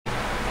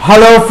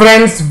Hello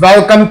friends,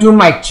 welcome to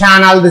my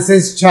channel. This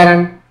is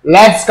Charan.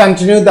 Let's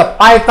continue the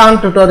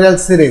Python tutorial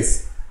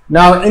series.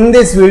 Now in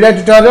this video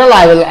tutorial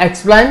I will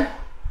explain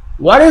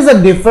what is the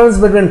difference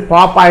between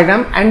pop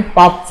item and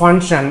pop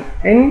function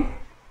in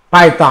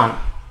Python.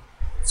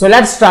 So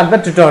let's start the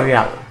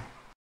tutorial.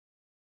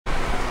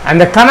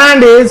 And the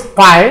command is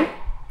py,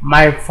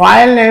 my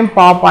file name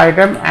pop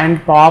item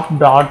and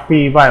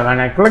pop.py. When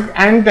I click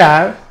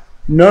enter,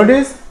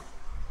 notice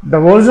the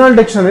original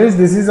dictionaries.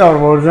 This is our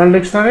original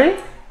dictionary.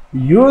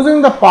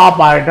 Using the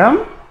pop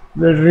item,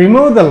 we'll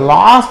remove the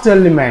last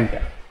element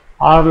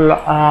or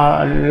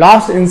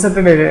last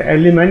inserted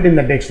element in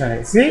the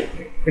dictionary. See,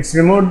 it's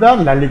removed the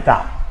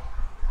Lalita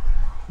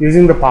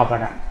using the pop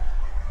item.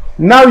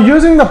 Now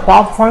using the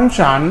pop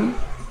function,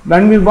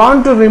 when we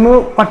want to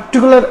remove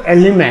particular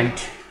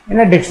element in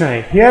a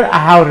dictionary, here I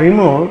have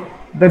removed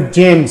the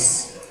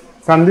James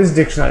from this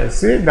dictionary.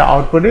 See, the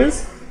output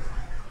is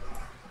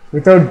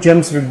without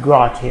James we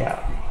got here.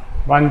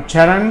 1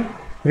 Charan,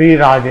 3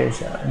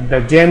 Rajesh. The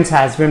James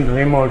has been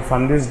removed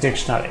from this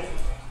dictionary.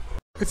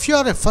 If you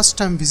are a first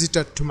time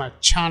visitor to my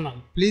channel,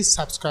 please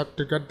subscribe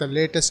to get the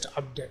latest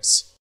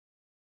updates.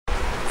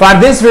 For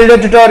this video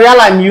tutorial,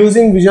 I am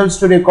using Visual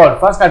Studio Code.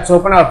 First, let's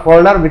open our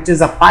folder, which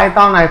is a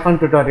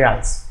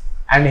Python-tutorials.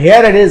 And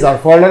here it is, our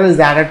folder is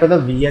added to the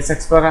VS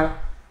Explorer.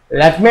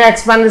 Let me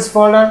expand this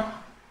folder.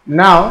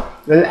 Now,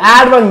 we'll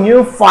add one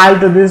new file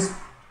to this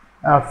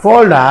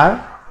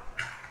folder,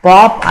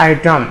 pop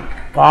item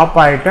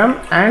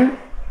and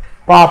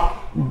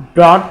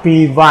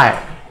pop.py,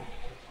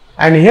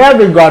 and here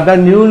we got the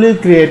newly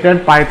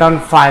created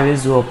Python file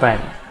is open.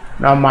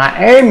 Now my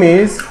aim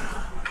is,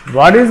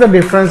 what is the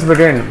difference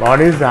between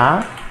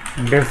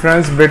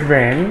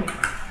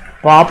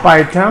pop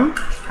item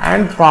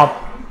and pop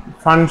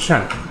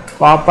function,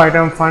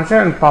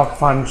 and pop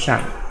function.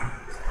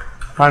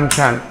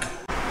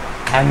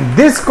 And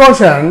this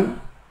question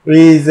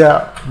is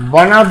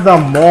one of the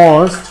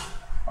most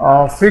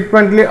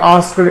frequently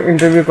asked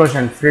interview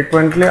question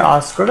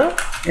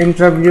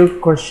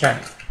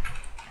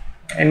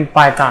in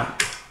Python.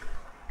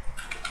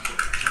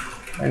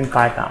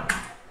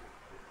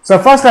 So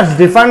first let's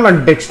define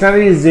what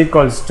dictionary is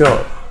equals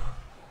to.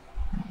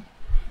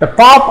 The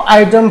pop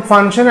item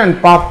function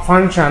and pop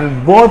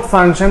function, both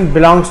function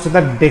belongs to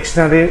the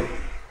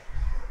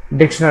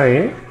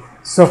dictionary.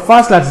 So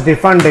first let's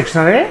define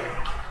dictionary.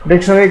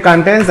 Dictionary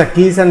contains the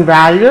keys and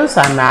values.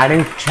 I am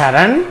adding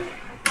Charan.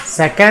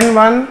 Second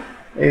one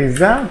is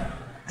the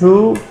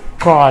 2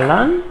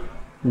 colon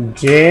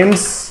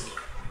James,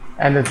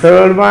 and the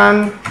third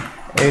one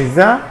is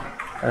the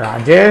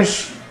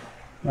Rajesh,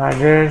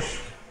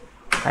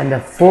 and the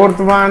fourth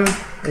one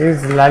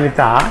is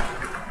Lalita.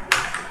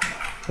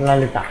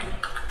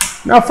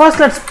 Now first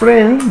let's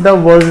print the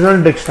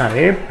original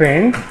dictionary.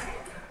 Print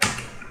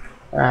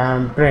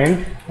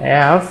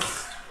F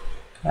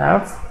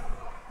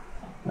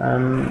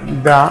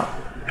the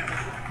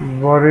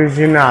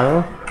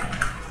original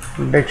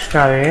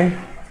dictionary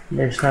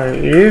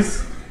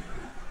is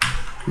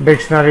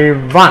dictionary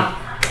 1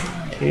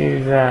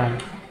 is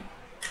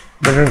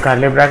between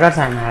curly brackets.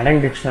 I am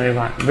adding dictionary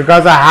 1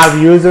 because I have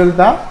used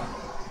the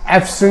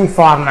F string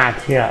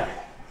format here.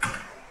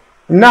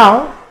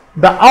 Now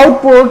the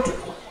output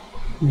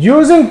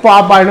using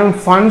pop item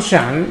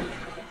function,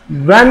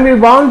 when we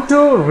want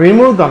to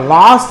remove the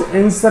last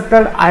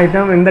inserted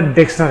item in the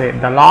dictionary,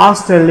 the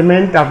last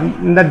element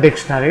in the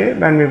dictionary,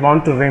 when we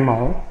want to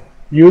remove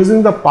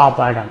using the pop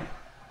item.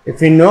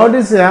 If you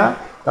notice here,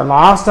 the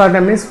last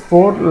item is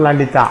 4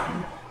 Lalita.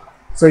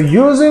 So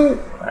using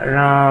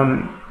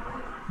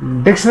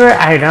dictionary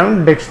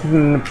item,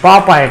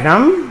 pop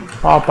item,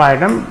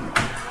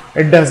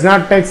 it does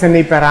not take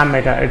any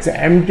parameter. It's an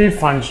empty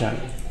function.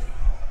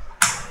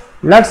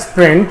 Let's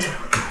print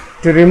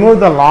to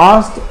remove the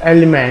last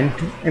element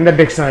in the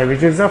dictionary,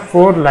 which is a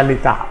 4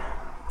 Lalita,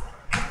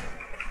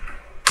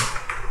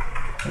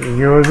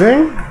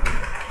 using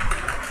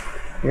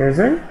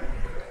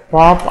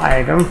pop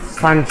item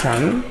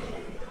function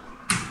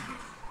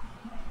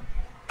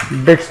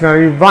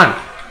dictionary 1.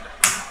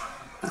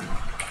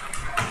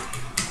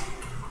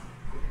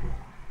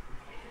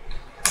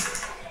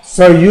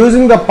 So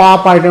using the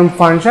pop item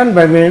function,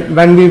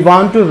 when we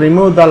want to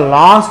remove the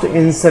last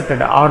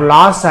inserted or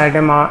last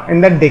item in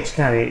the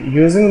dictionary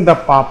using the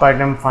pop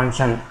item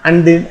function,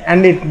 and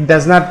it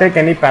does not take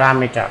any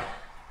parameter.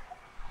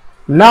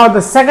 Now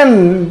the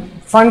second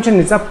function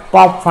is a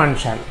pop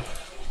function.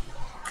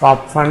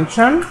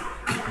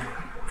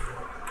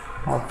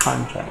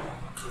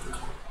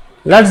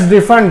 Let's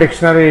define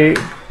dictionary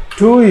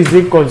 2 is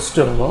equals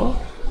to,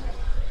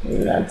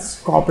 let's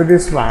copy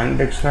this one,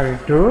 dictionary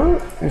 2,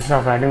 instead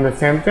of writing the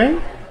same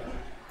thing,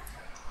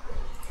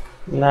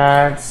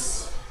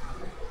 let's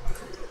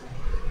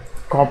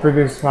copy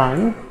this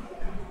one.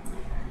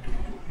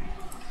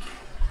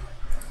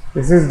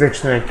 This is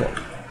dictionary 2.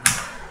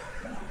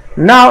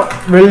 Now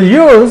we'll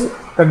use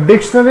the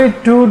dictionary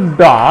 2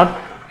 dot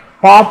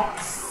pop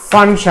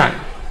function.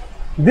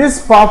 This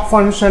pop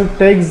function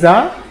takes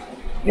the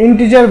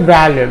integer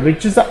value,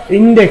 which is the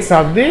index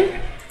of the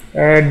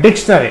a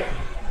dictionary.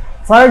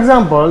 For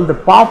example, the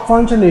pop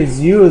function is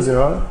used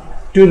to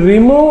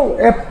remove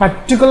a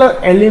particular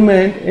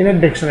element in a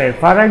dictionary.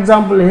 For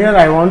example, here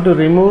I want to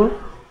remove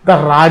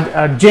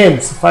the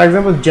James. For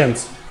example,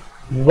 James.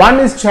 1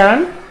 is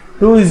Charan,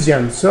 2 is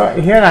James. So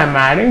here I am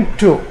adding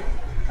 2.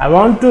 I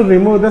want to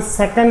remove the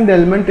second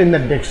element in the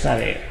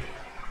dictionary.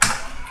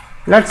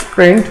 Let's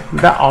print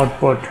the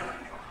output.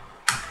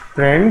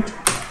 Print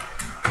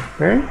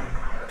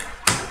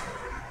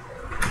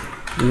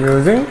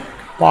using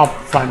pop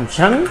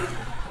function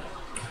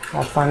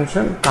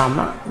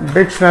comma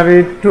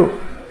dictionary 2.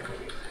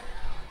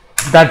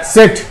 That's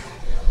it.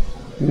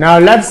 Now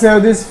let's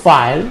save this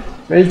file.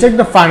 We'll check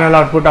the final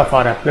output of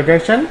our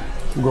application.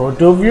 Go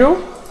to view,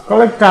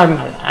 click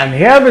terminal, and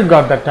here we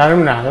got the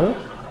terminal.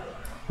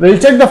 We'll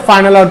check the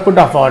final output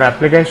of our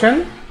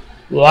application.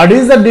 What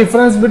is the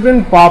difference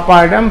between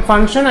Popitem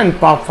function and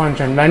pop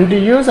function, when to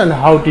use and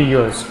how to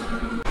use?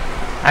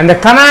 And the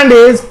command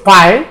is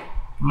py,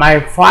 my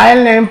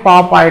file name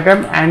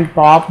Popitem and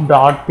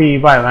pop.py.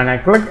 When I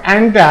click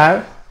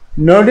enter,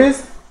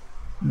 notice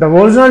the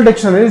original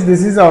dictionary is,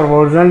 this is our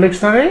original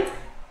dictionary.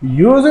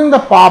 Using the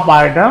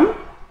Popitem,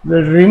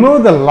 we'll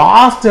remove the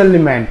last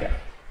element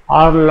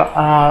or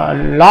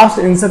last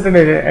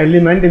inserted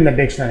element in the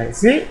dictionary.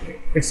 See,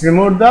 it's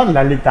removed the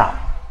Lalita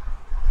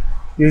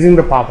using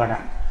the Popitem.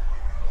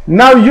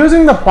 Now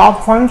using the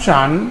pop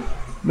function,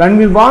 when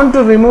we want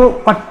to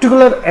remove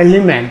particular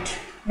element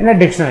in a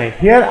dictionary,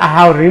 here I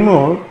have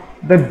removed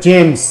the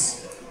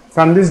James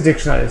from this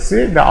dictionary.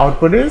 See, the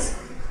output is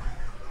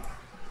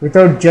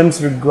without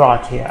James we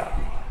got here.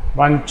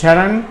 1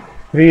 Charan,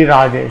 3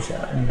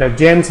 Rajesh. The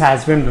James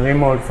has been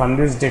removed from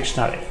this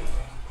dictionary.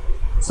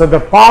 So the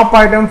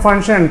Popitem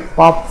function and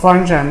pop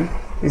function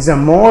is the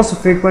most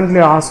frequently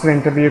asked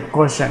interview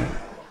question.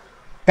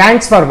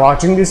 Thanks for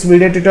watching this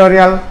video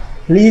tutorial.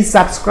 Please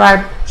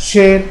subscribe,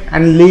 share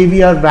and leave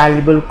your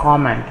valuable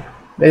comment.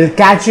 We'll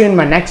catch you in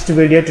my next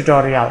video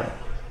tutorial.